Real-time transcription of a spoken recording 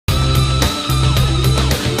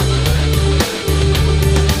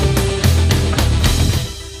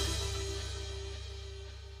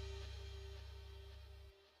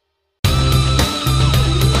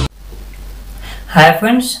Hi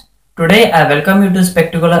friends, today I welcome you to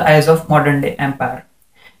Spectacular Eyes of Modern Day Empire.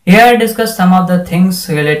 Here I discuss some of the things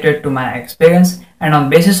related to my experience, and on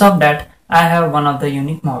basis of that I have one of the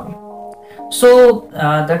unique model.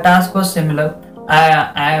 The task was similar.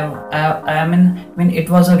 I mean it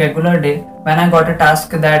was a regular day when I got a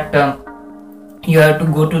task that you have to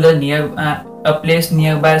go to the a place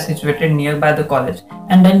nearby, situated nearby the college,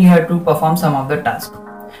 and then you have to perform some of the tasks.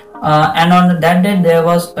 And on that day there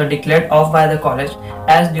was declared off by the college,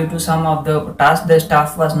 as due to some of the tasks the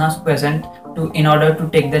staff was not present to in order to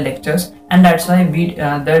take the lectures, and that's why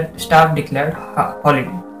the staff declared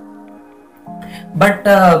holiday. But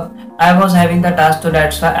I was having the task, so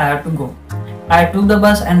that's why I had to go. I took the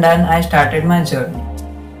bus and then I started my journey.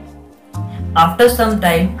 After some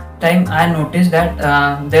time I noticed that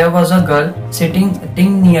there was a girl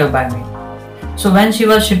sitting nearby me. So when she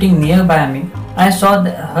was sitting nearby me, I saw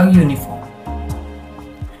her uniform.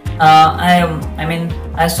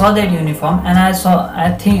 I saw that uniform, and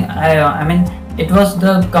it was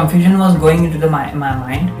the confusion was going into my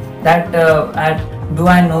mind that do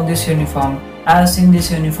I know this uniform? I have seen this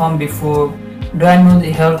uniform before. Do I know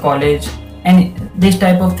her college? And this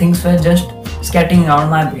type of things were just scattering around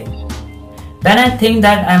my brain. Then I think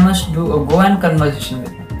that I must go and conversation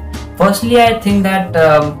with her. Firstly, I think that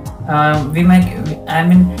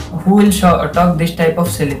who will talk this type of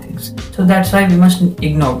silly things? So that's why we must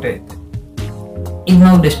ignore this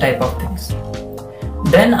type of things.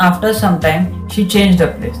 Then after some time, she changed the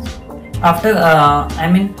place. After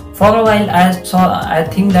for a while I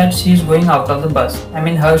think that she is going out of the bus.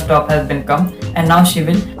 Her stop has been come, and now she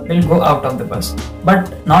will go out of the bus.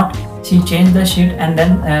 But not. She changed the seat, and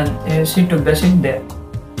then she took the seat there.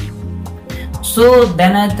 So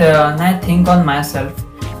then I think on myself.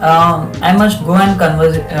 I must go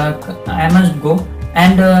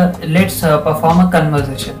and let's perform a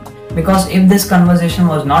conversation, because if this conversation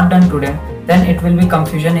was not done today, then it will be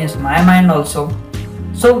confusion in my mind also.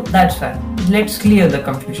 So that's why let's clear the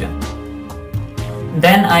confusion.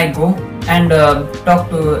 Then I go and talk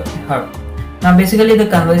to her. Now basically the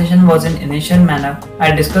conversation was in initial manner.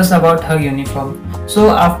 I discussed about her uniform. So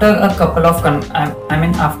after a couple of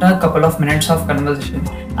minutes of conversation,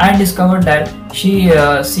 I discovered that she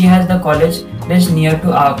has the college that's near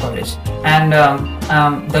to our college, and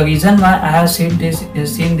the reason why I have seen this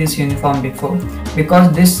uniform before, because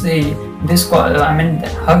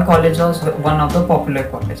her college was one of the popular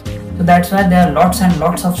college. So that's why there are lots and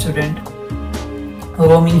lots of students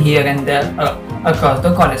roaming here and there across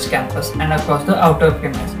the college campus and across the outer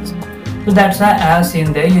premises. So that's why I have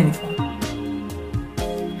seen their uniform.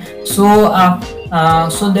 So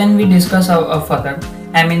then we discuss further.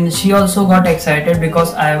 She also got excited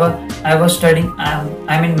because I was studying.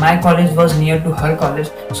 My college was near to her college,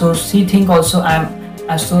 so she think also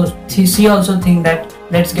she also think that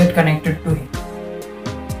let's get connected to him.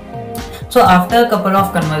 So after a couple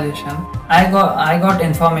of conversation, I got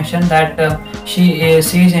information that she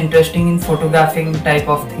is interested in photographing type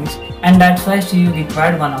of things, and that's why she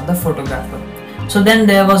required one of the photographer. So then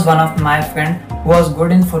there was one of my friend who was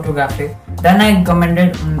good in photography. Then I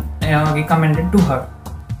recommended to her.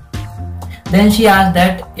 Then she asked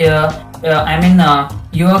that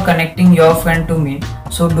you are connecting your friend to me,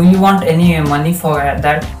 so do you want any money for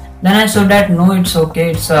that? Then I said that no, it's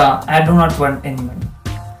okay, I do not want any money.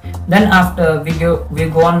 Then after we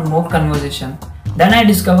go on more conversation, then I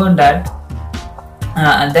discovered that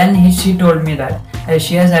she told me that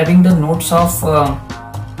she is having the notes of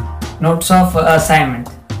assignment.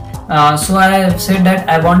 So I said that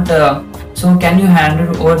I want so can you hand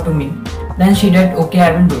it over to me? Then she said okay,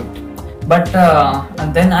 I will do it. But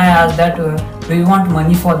then I asked that do you want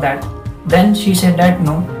money for that? Then she said that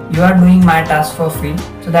no, you are doing my task for free,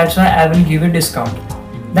 so that's why I will give you discount.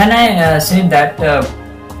 Then I said that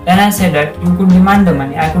you could demand the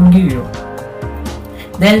money, I could give you.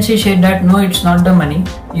 Then she said that no, it's not the money,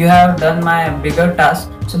 you have done my bigger task,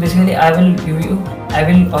 so basically I will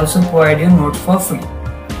also provide you notes for free.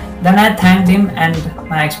 Then I thanked him and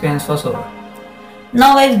my experience was over.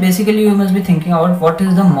 Now guys, basically you must be thinking about what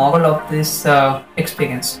is the moral of this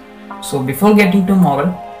experience. So before getting to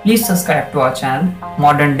moral, please subscribe to our channel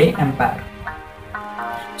Modern Day Empire.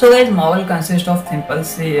 So guys, moral consists of simple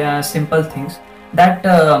things that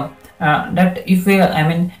if we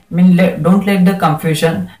don't let the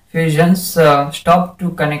confusions stop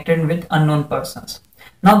to connected with unknown persons.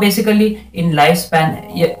 Now basically in lifespan,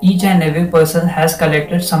 each and every person has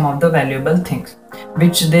collected some of the valuable things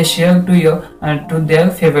which they share to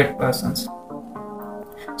their favorite persons.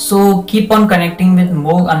 So keep on connecting with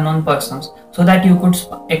more unknown persons so that you could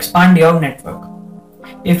expand your network.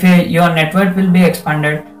 If your network will be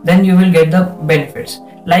expanded, then you will get the benefits.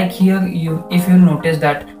 Like here, if you notice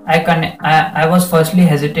that I was firstly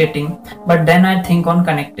hesitating, but then I think on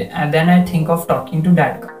connecting, and then I think of talking to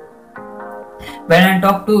that girl. When I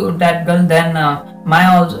talk to that girl, then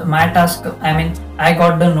my task, I mean, I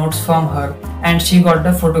got the notes from her and she got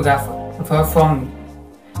the photograph from me.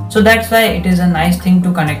 So that's why it is a nice thing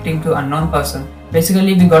to connecting to unknown person.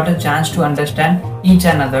 Basically, we got a chance to understand each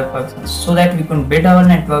another person so that we can build our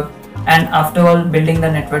network, and after all, building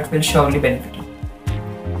the network will surely benefit you.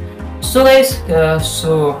 So guys,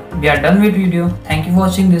 so we are done with video. Thank you for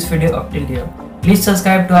watching this video up till here. Please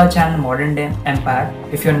subscribe to our channel Modern Day Empire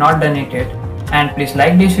if you're not done it yet, and please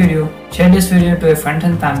like this video, share this video to your friends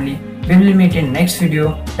and family. We will meet in next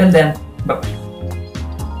video. Till then, bye.